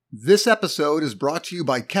This episode is brought to you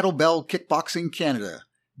by Kettlebell Kickboxing Canada.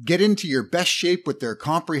 Get into your best shape with their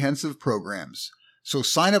comprehensive programs. So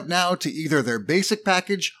sign up now to either their basic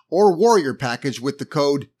package or warrior package with the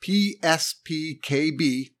code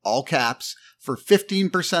PSPKB, all caps, for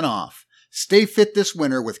 15% off. Stay fit this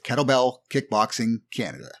winter with Kettlebell Kickboxing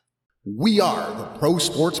Canada. We are the Pro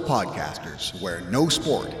Sports Podcasters, where no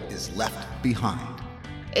sport is left behind.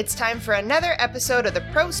 It's time for another episode of the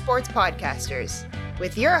Pro Sports Podcasters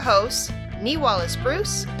with your hosts, Nee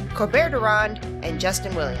Wallace-Bruce, Corbett Durand, and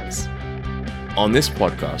Justin Williams. On this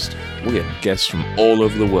podcast, we have guests from all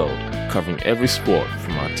over the world, covering every sport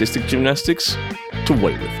from artistic gymnastics to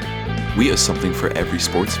weightlifting. We have something for every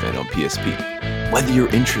sports fan on PSP. Whether your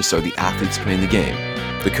interests are the athletes playing the game,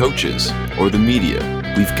 the coaches, or the media,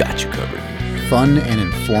 we've got you covered. Fun and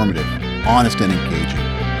informative, honest and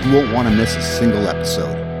engaging. You won't want to miss a single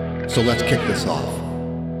episode. So let's kick this off.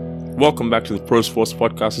 Welcome back to the Pro Sports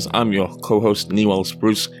Podcasters. I'm your co-host, Nee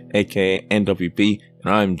Wallace-Bruce, aka NWB,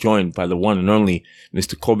 and I'm joined by the one and only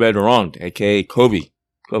Mr. Corbett Durand, aka Kobe.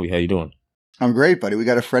 Kobe, how you doing? I'm great, buddy. We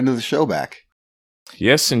got a friend of the show back.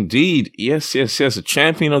 Yes, indeed. Yes. A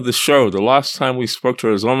champion of the show. The last time we spoke to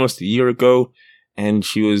her was almost a year ago, and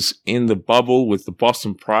she was in the bubble with the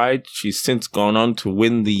Boston Pride. She's since gone on to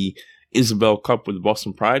win the Isabel Cup with the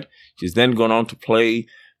Boston Pride. She's then gone on to play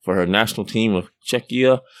for her national team of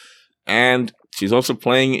Czechia, and she's also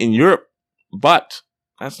playing in Europe. But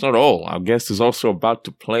that's not all. Our guest is also about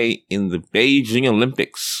to play in the Beijing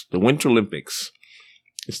Olympics, the Winter Olympics.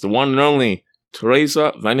 It's the one and only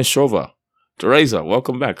Tereza Vainishova. Tereza,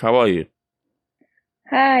 welcome back. How are you?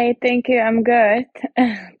 Hi, thank you. I'm good.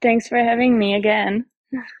 Thanks for having me again.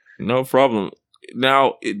 No problem.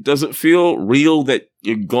 Now, does it feel real that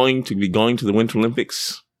you're going to be going to the Winter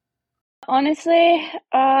Olympics? Honestly,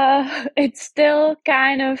 it still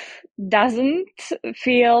kind of doesn't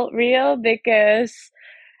feel real because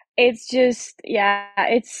it's just,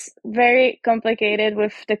 it's very complicated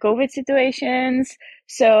with the COVID situations.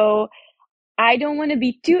 So I don't want to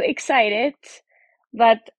be too excited,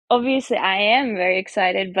 but obviously I am very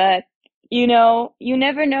excited, but you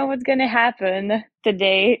never know what's going to happen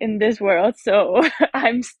today in this world. So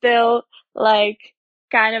I'm still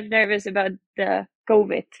kind of nervous about the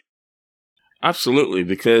COVID. Absolutely,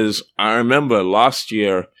 because I remember last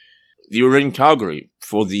year you were in Calgary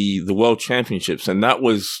for the World Championships, and that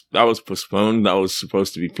was postponed. That was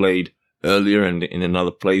supposed to be played earlier and in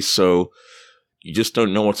another place, so you just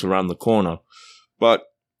don't know what's around the corner. But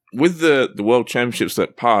with the World Championships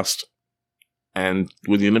that passed, and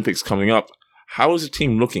with the Olympics coming up, how is the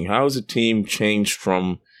team looking? How has the team changed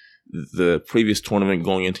from the previous tournament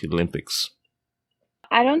going into the Olympics?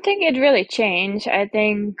 I don't think it really changed. I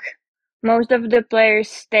think most of the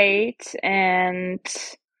players stayed, and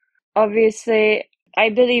obviously I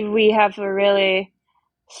believe we have a really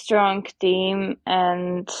strong team,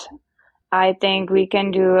 and I think we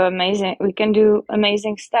can do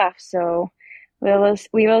amazing stuff. So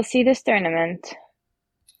we will see this tournament.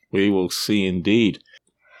 We will see indeed.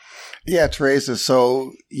 Yeah, Tereza,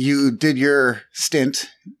 so you did your stint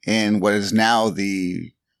in what is now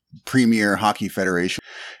the Premier Hockey Federation,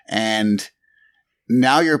 and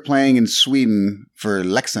now you're playing in Sweden for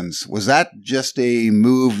Leksands. Was that just a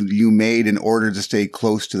move you made in order to stay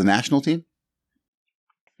close to the national team?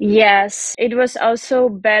 Yes, it was also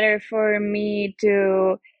better for me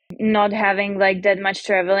to not having that much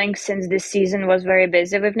traveling, since this season was very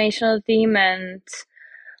busy with national team, and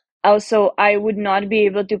also I would not be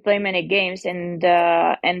able to play many games in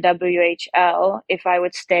the NWHL if I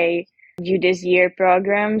would stay due this year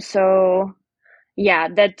program. So yeah,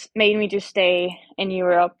 that made me to stay in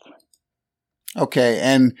Europe. Okay,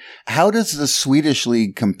 and how does the Swedish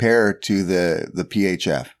league compare to the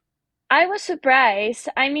PHF? I was surprised.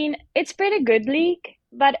 I mean, it's pretty good league,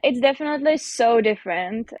 but it's definitely so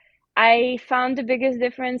different. I found the biggest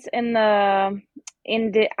difference in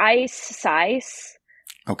the ice size.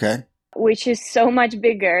 Okay. Which is so much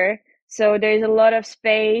bigger. So there's a lot of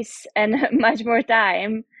space and much more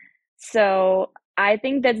time. So I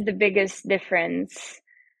think that's the biggest difference.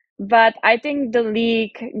 But I think the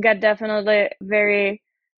league got definitely very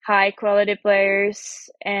high quality players,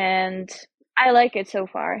 and I like it so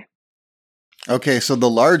far. Okay, so the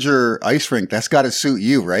larger ice rink, that's got to suit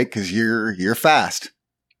you, right? Because you're fast.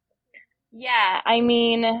 Yeah, I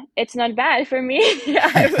mean, it's not bad for me,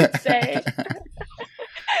 I would say.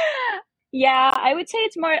 Yeah, I would say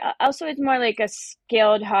it's more like a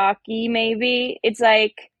skilled hockey, maybe. It's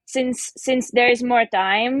like since there is more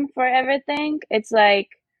time for everything, it's like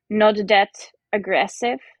not that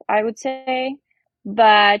aggressive, I would say.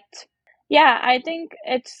 But yeah, I think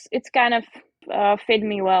it's kind of fit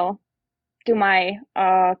me well to my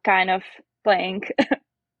kind of playing.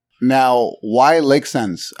 Now, why Lake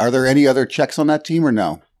Sens? Are there any other Czechs on that team or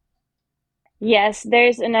no? Yes,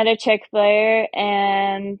 there's another Czech player,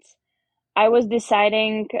 and I was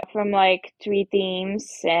deciding from like 3 teams,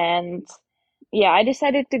 and yeah, I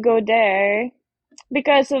decided to go there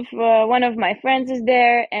because of one of my friends is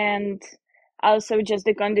there, and also just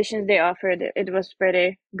the conditions they offered. It was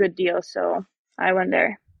pretty good deal, so I went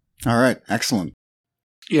there. All right, excellent.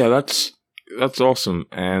 Yeah, that's awesome,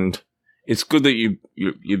 and it's good that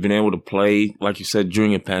you've been able to play, like you said,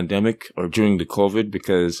 during a pandemic or during the COVID,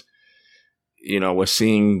 because we're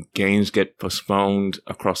seeing games get postponed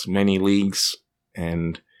across many leagues,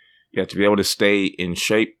 and to be able to stay in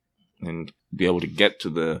shape and be able to get to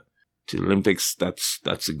the Olympics,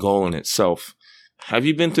 that's a goal in itself. Have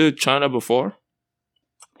you been to China before?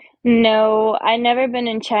 No, I never been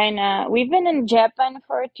in China. We've been in Japan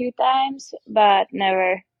for 2 times, but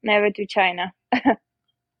never to China.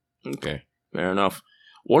 Okay, fair enough.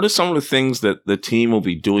 What are some of the things that the team will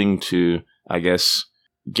be doing to, I guess,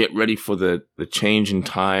 get ready for the change in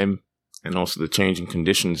time and also the change in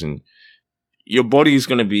conditions? And your body is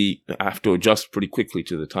going to have to adjust pretty quickly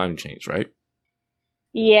to the time change, right?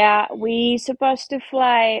 Yeah, we supposed to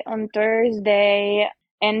fly on Thursday,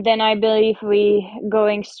 and then I believe we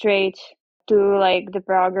going straight to like the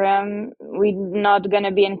program. We not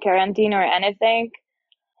gonna be in quarantine or anything.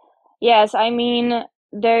 Yes, I mean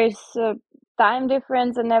there's a time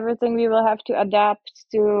difference and everything we will have to adapt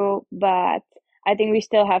to, but I think we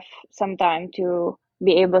still have some time to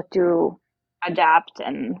be able to adapt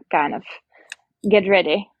and kind of get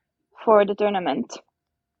ready for the tournament.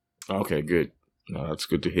 Okay, good. No, that's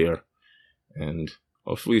good to hear. And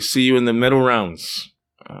hopefully see you in the medal rounds.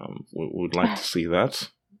 We would like to see that.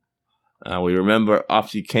 We remember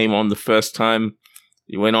after you came on the first time,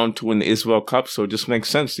 you went on to win the Isabel Cup, so it just makes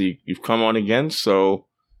sense. You've come on again, so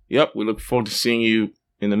yep, we look forward to seeing you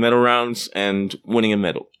in the medal rounds and winning a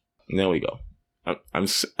medal. And there we go.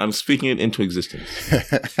 I'm speaking it into existence.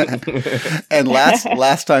 And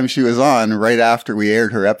last time she was on, right after we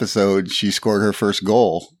aired her episode, she scored her first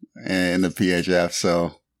goal in the PHF.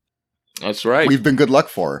 So that's right. We've been good luck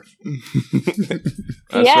for her.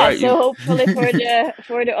 That's right. So hopefully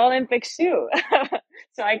for the Olympics too,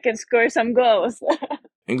 so I can score some goals.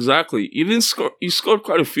 Exactly. You scored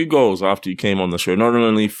quite a few goals after you came on the show, not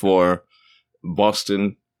only for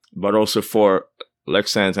Boston but also for Lake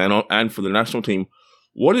Sens and for the national team.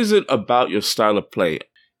 What is it about your style of play?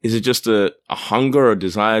 Is it just a hunger or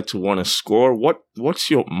desire to want to score?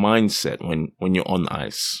 What's your mindset when you're on the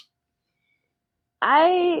ice?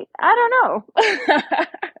 I don't know.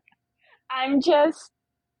 I'm just,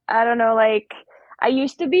 I don't know, like, I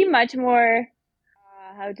used to be much more,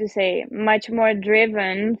 much more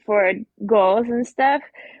driven for goals and stuff,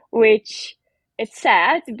 which it's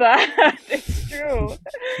sad, but it's true.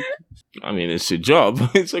 I mean, it's your job.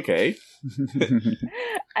 It's okay.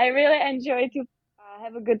 I really enjoy to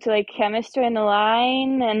have a good like chemistry in the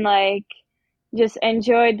line and like just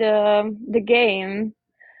enjoy the game.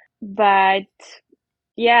 But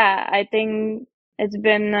yeah, I think it's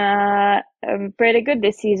been pretty good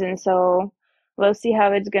this season, so we'll see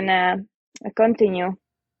how it's gonna continue.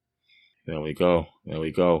 There we go.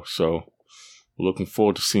 So we're looking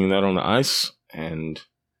forward to seeing that on the ice. And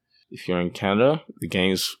if you're in Canada, the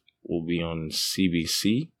games will be on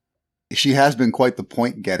CBC. She has been quite the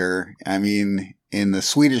point getter. I mean, in the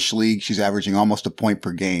Swedish league, she's averaging almost a point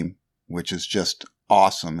per game, which is just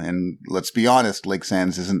awesome. And let's be honest, Lake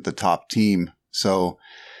Sens isn't the top team. So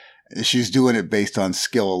she's doing it based on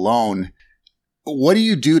skill alone. What do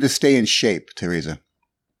you do to stay in shape, Teresa?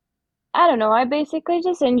 I don't know. I basically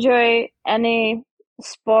just enjoy any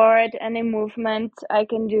sport, any movement I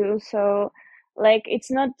can do. So, like,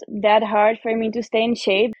 it's not that hard for me to stay in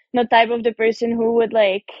shape. Not type of the person who would,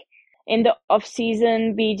 like, in the off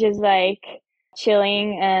season be just, like,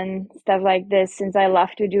 chilling and stuff like this, since I love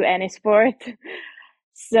to do any sport.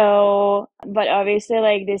 So, but obviously,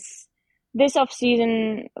 like, this off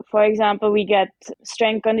season, for example, we get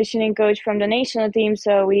strength conditioning coach from the national team.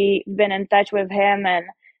 So we've been in touch with him and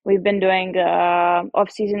we've been doing off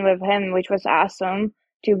season with him, which was awesome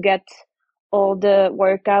to get all the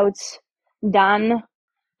workouts done.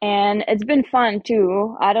 And it's been fun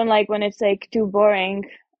too. I don't like when it's like too boring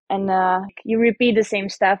and you repeat the same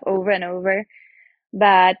stuff over and over.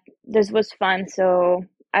 But this was fun, so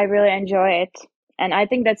I really enjoy it. And I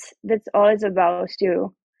think that's all it's about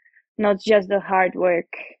too, not just the hard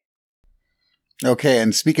work. Okay,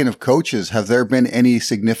 and speaking of coaches, have there been any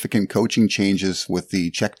significant coaching changes with the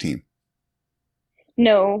Czech team?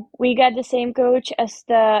 No, we got the same coach as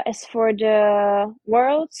for the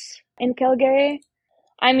Worlds in Calgary.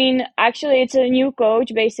 I mean, actually, it's a new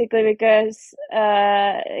coach basically because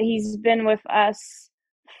he's been with us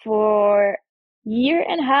for year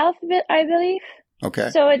and a half, I believe. Okay.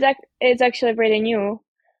 So it's actually pretty new,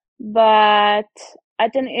 but I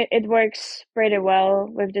think it works pretty well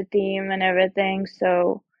with the team and everything.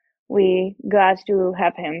 So we glad to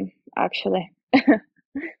have him actually.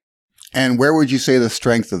 And where would you say the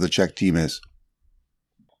strength of the Czech team is?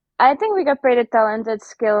 I think we got pretty talented,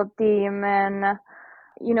 skilled team, and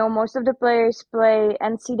most of the players play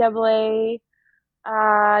NCAA,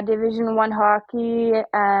 Division One hockey,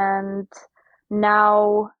 and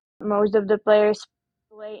now most of the players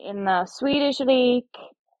play in the Swedish league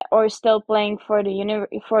or still playing for the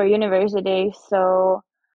for university. So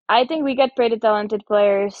I think we get pretty talented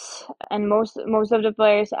players, and most of the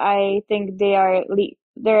players, I think they're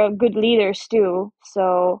good leaders too.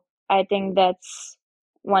 So I think that's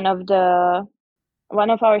one of our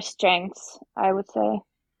strengths, I would say.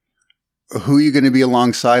 Who are you going to be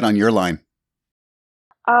alongside on your line?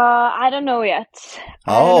 I don't know yet.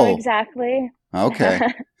 I don't know exactly. Okay.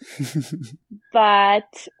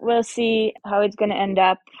 But we'll see how it's gonna end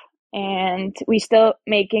up, and we still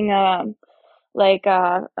making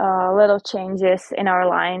little changes in our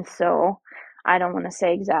line. So I don't want to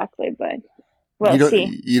say exactly, but we'll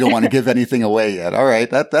see. You don't want to give anything away yet. All right,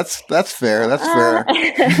 that's fair. That's fair.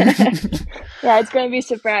 Yeah, it's going to be a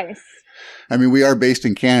surprise. I mean, we are based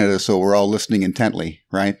in Canada, so we're all listening intently,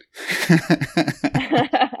 right?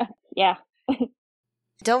 Yeah.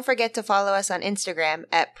 Don't forget to follow us on Instagram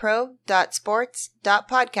at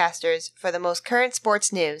pro.sports.podcasters for the most current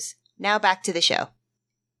sports news. Now back to the show.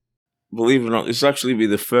 Believe it or not, this will actually be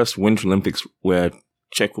the first Winter Olympics where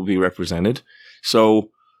Czech will be represented.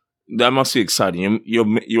 So that must be exciting.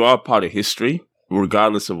 You are part of history,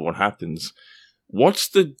 regardless of what happens. What's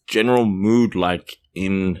the general mood like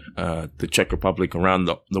in the Czech Republic around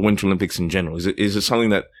the Winter Olympics in general? Is it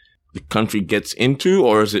something that the country gets into,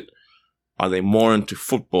 or are they more into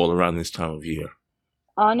football around this time of year?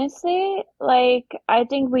 Honestly, I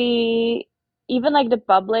think even the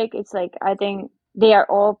public, it's I think they are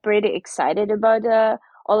all pretty excited about the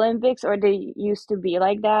Olympics, or they used to be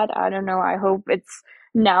like that. I don't know. I hope it's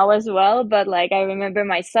now as well. But I remember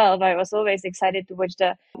myself, I was always excited to watch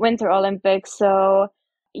the Winter Olympics. So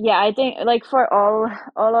yeah, I think for all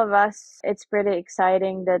of us, it's pretty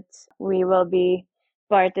exciting that we will be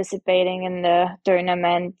participating in the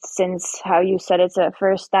tournament, since how you said it's a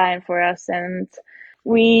first time for us, and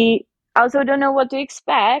we also don't know what to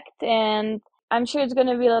expect, and I'm sure it's going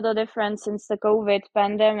to be a little different since the COVID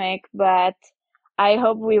pandemic, but I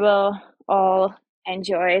hope we will all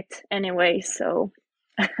enjoy it anyway. So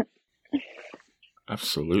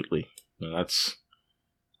absolutely. No, that's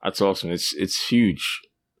awesome. It's huge,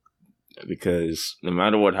 because no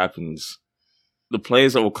matter what happens, the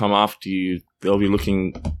players that will come after you, they'll be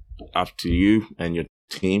looking after you and your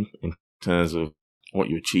team in terms of what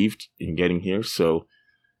you achieved in getting here. So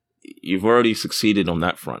you've already succeeded on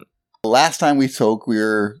that front. Last time we spoke, we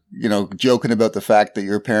were, joking about the fact that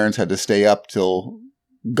your parents had to stay up till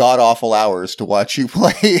god-awful hours to watch you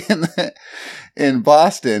play in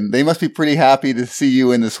Boston. They must be pretty happy to see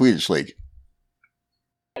you in the Swedish league.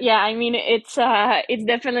 Yeah, I mean, it's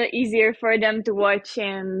definitely easier for them to watch,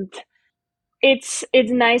 and it's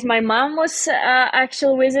nice. My mom was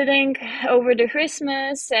actually visiting over the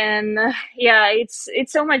Christmas, and yeah, it's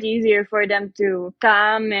so much easier for them to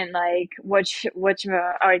come and watch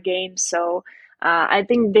our games. So I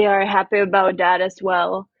think they are happy about that as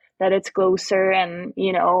well. That it's closer, and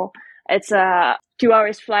it's a 2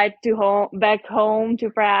 hours flight back home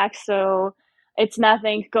to Prague. So it's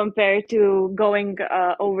nothing compared to going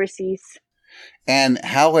overseas. And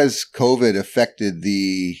how has COVID affected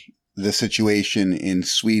the situation in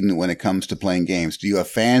Sweden when it comes to playing games? Do you have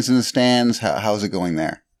fans in the stands? How's it going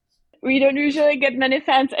there? We don't usually get many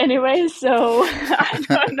fans anyway, so I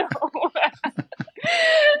don't know.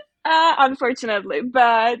 Unfortunately,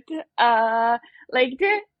 but I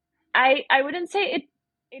wouldn't say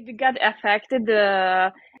it got affected.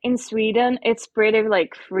 In Sweden, it's pretty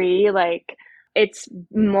free. It's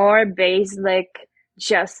more based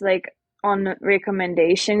just on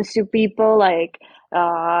recommendations to people.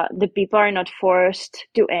 The people are not forced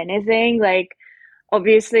to anything.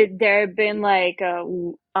 Obviously there have been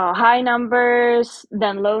high numbers,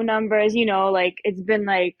 then low numbers, it's been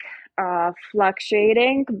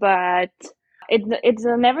fluctuating, but it's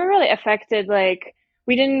never really affected.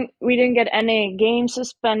 We didn't get any games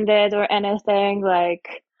suspended or anything.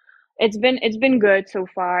 It's been good so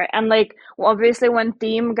far. And obviously when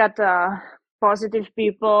team got positive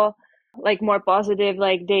people, like more positive,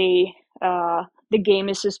 like they the game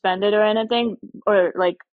is suspended or anything, or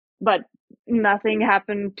like, but nothing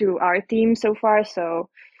happened to our team so far, so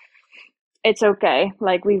it's okay.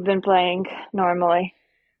 Like we've been playing normally.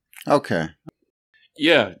 Okay.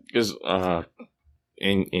 Yeah, because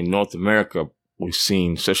in North America, we've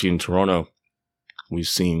seen, especially in Toronto, we've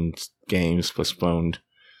seen games postponed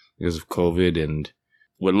because of COVID, and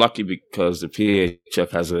we're lucky because the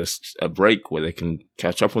PHF has a break where they can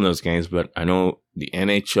catch up on those games. But I know the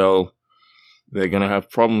NHL, they're going to have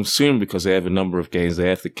problems soon because they have a number of games they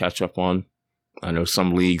have to catch up on. I know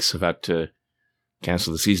some leagues have had to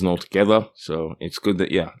cancel the season altogether, so it's good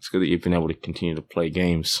that you've been able to continue to play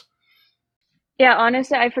games. Yeah,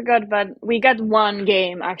 honestly, I forgot, but we got one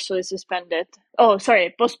game actually suspended. Oh,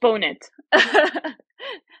 sorry, postpone it.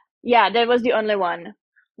 Yeah, that was the only one.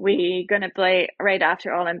 We gonna play right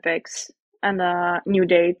after Olympics and new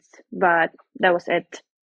dates, but that was it.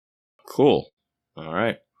 Cool. All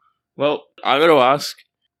right. Well, I got to ask.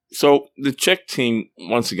 So the Czech team,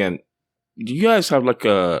 once again, do you guys have like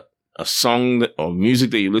a song or music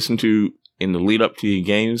that you listen to in the lead up to your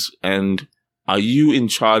games? And are you in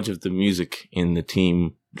charge of the music in the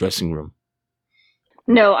team dressing room?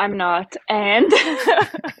 No, I'm not. And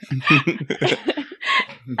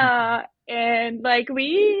and like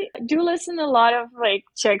we do listen a lot of like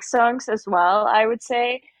Czech songs as well, I would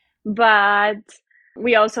say, but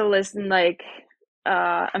we also listen like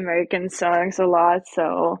American songs a lot,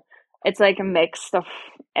 so it's like a mix of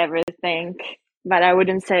everything, but I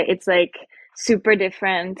wouldn't say it's like super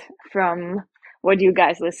different from what you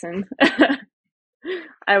guys listen.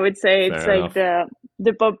 I would say it's Fair like enough.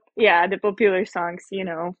 the popular songs,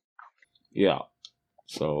 Yeah.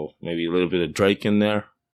 So maybe a little bit of Drake in there.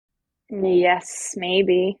 Yes,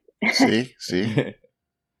 maybe. See?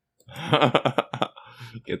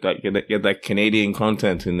 Get that Canadian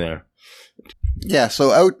content in there. Yeah,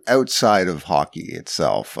 so outside of hockey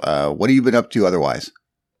itself, what have you been up to otherwise?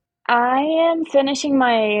 I am finishing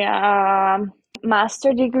my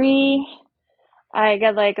master degree. I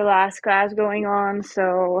got like a last class going on,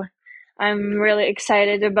 so I'm really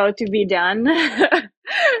excited about to be done.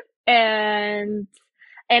 And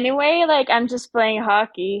anyway, like I'm just playing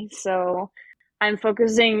hockey, so I'm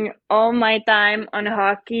focusing all my time on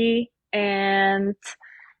hockey, and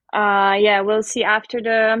yeah, we'll see after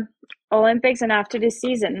the Olympics and after this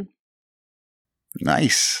season.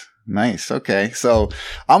 Nice. Okay. So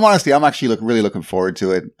I'm actually really looking forward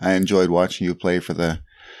to it. I enjoyed watching you play for the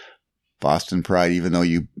Boston Pride, even though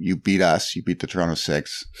you beat us. You beat the Toronto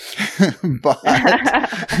Six.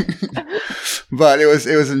 but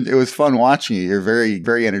it was fun watching you. You're very,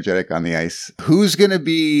 very energetic on the ice. Who's going to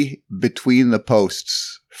be between the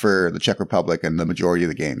posts for the Czech Republic and the majority of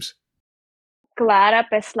the games? Klára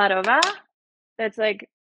Peslarová, that's like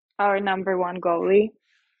our number one goalie.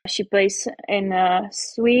 She plays in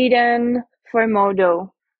Sweden for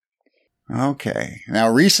Modo. Okay. Now,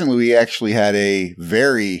 recently we actually had a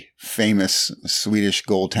very famous Swedish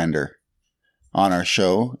goaltender on our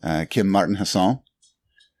show, Kim Martin-Hasson.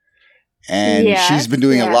 And she's been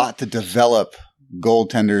doing a lot to develop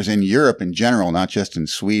goaltenders in Europe in general, not just in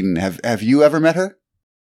Sweden. Have you ever met her?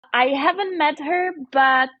 I haven't met her,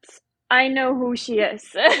 but I know who she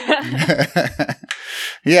is.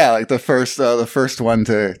 Yeah, like the first one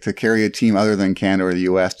to carry a team other than Canada or the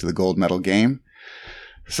US to the gold medal game.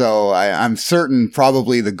 So I'm certain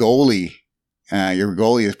probably the goalie, your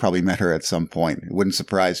goalie has probably met her at some point. It wouldn't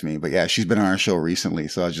surprise me. But yeah, she's been on our show recently.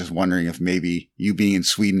 So I was just wondering if maybe you being in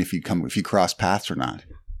Sweden, if you cross paths or not.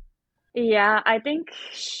 Yeah, I think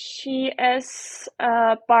she is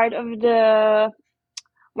part of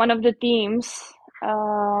one of the teams.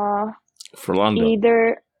 For London.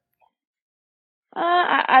 Either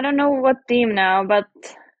I don't know what team now, but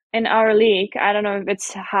in our league, I don't know if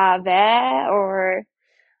it's Have or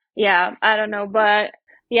yeah, I don't know, but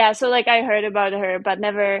yeah. So like I heard about her, but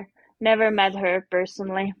never met her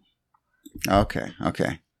personally. Okay.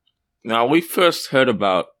 Now we first heard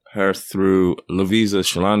about her through Lovisa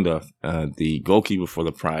Shalanda, the goalkeeper for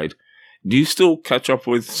the Pride. Do you still catch up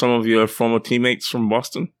with some of your former teammates from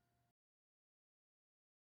Boston?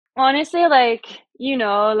 Honestly, like,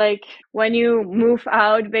 like when you move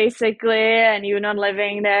out basically and you're not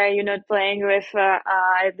living there, you're not playing with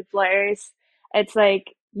the players, it's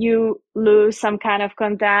like you lose some kind of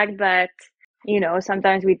contact, but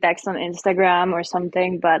sometimes we text on Instagram or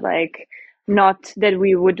something, but like not that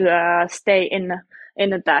we would stay in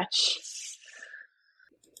a touch.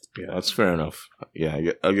 Yeah, that's fair enough.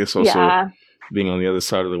 Yeah, I guess also being on the other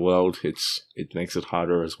side of the world, it makes it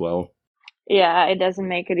harder as well. Yeah, it doesn't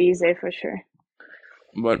make it easy for sure.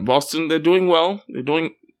 But Boston, they're doing well. They're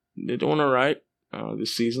doing all right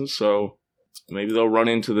this season. So maybe they'll run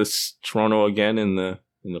into this Toronto again in the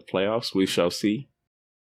playoffs. We shall see.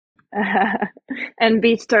 And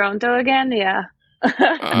beat Toronto again, yeah.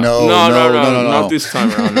 No, not this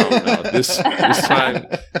time around. No. This time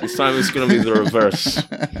it's gonna be the reverse.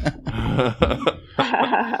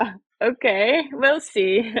 Okay, we'll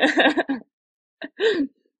see.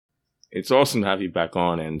 It's awesome to have you back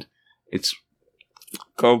on, and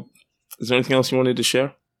Cobb, is there anything else you wanted to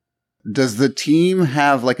share? Does the team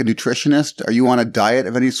have like a nutritionist? Are you on a diet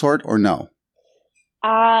of any sort or no?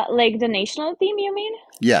 Like the national team, you mean?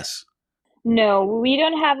 Yes. No, we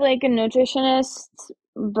don't have like a nutritionist,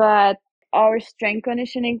 but our strength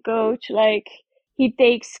conditioning coach, like he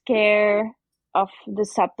takes care of the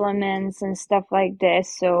supplements and stuff like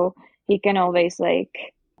this, so he can always like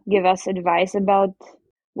give us advice about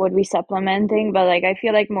what we supplementing. But like I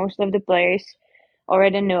feel like most of the players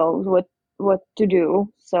already know what to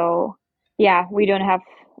do. So yeah, we don't have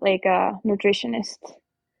like a nutritionist.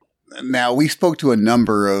 Now, we spoke to a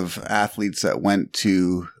number of athletes that went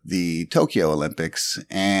to the Tokyo Olympics,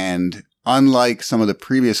 and unlike some of the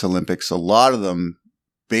previous Olympics, a lot of them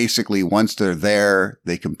basically, once they're there,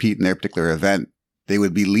 they compete in their particular event, they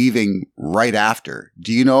would be leaving right after.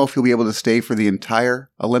 Do you know if you'll be able to stay for the entire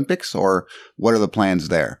Olympics, or what are the plans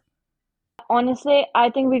there? Honestly,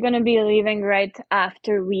 I think we're going to be leaving right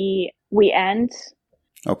after we end.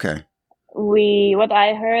 Okay. What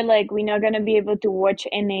I heard, like we're not going to be able to watch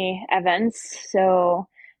any events, so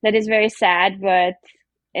that is very sad, but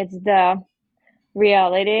it's the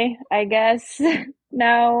reality, I guess,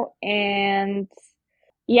 now. And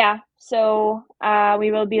yeah, so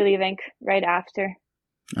we will be leaving right after.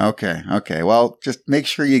 Okay. Well, just make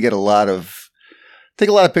sure you take a lot of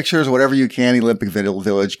pictures, whatever you can, Olympic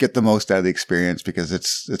Village, get the most out of the experience, because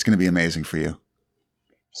it's going to be amazing for you.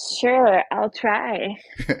 Sure, I'll try.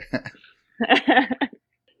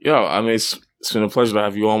 Yeah, I mean, it's been a pleasure to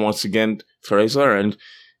have you on once again, Teresa. And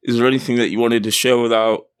is there anything that you wanted to share with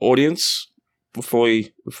our audience before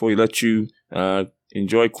we let you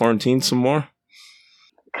enjoy quarantine some more?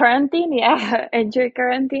 Quarantine, yeah. Enjoy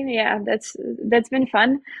quarantine, yeah. That's been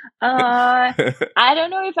fun. I don't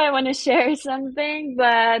know if I want to share something,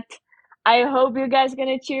 but I hope you guys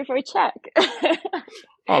gonna cheer for Czech.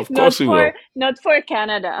 Oh, of course we will. Not for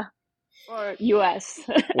Canada or US.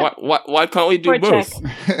 Why can't we do both?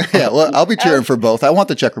 Yeah, well, I'll be cheering for both. I want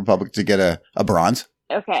the Czech Republic to get a bronze.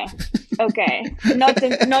 Okay. Not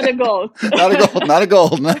a gold. Not a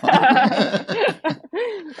gold, no.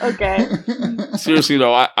 Okay. Seriously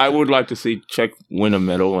though, I would like to see Czech win a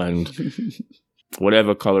medal, and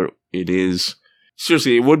whatever color it is.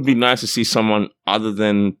 Seriously, it would be nice to see someone other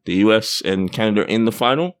than the US and Canada in the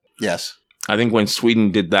final. Yes. I think when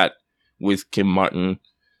Sweden did that with Kim Martin,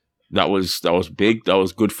 that was big. That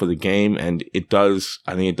was good for the game, and I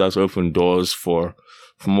think it does open doors for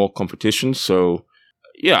more competition. So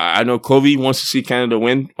yeah, I know Kobe wants to see Canada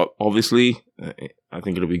win. Obviously, I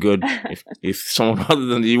think it'll be good if someone other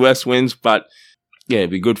than the US wins. But yeah,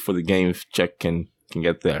 it'd be good for the game if Czech can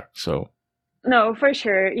get there. So no, for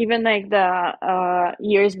sure. Even like the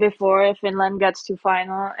years before Finland gets to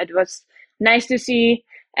final, it was nice to see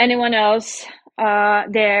anyone else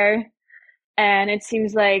there. And it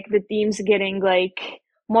seems like the team's getting like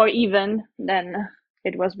more even than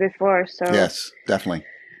it was before. So yes, definitely.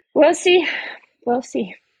 We'll see.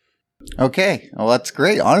 Okay. Well, that's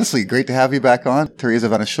great. Honestly, great to have you back on, Teresa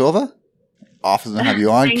Vanashova. Awesome to have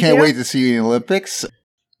you on. Can't wait to see you in the Olympics.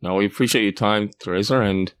 No, we appreciate your time, Teresa,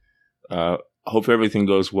 and I hope everything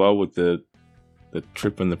goes well with the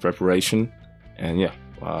trip and the preparation. And yeah,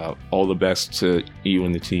 all the best to you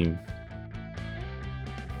and the team.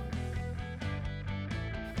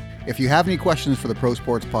 If you have any questions for the Pro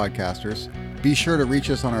Sports Podcasters, be sure to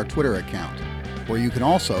reach us on our Twitter account, where you can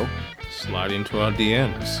also slide into our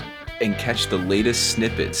DMs and catch the latest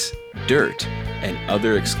snippets, dirt, and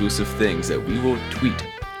other exclusive things that we will tweet.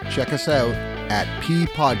 Check us out at P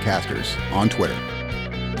Podcasters on Twitter.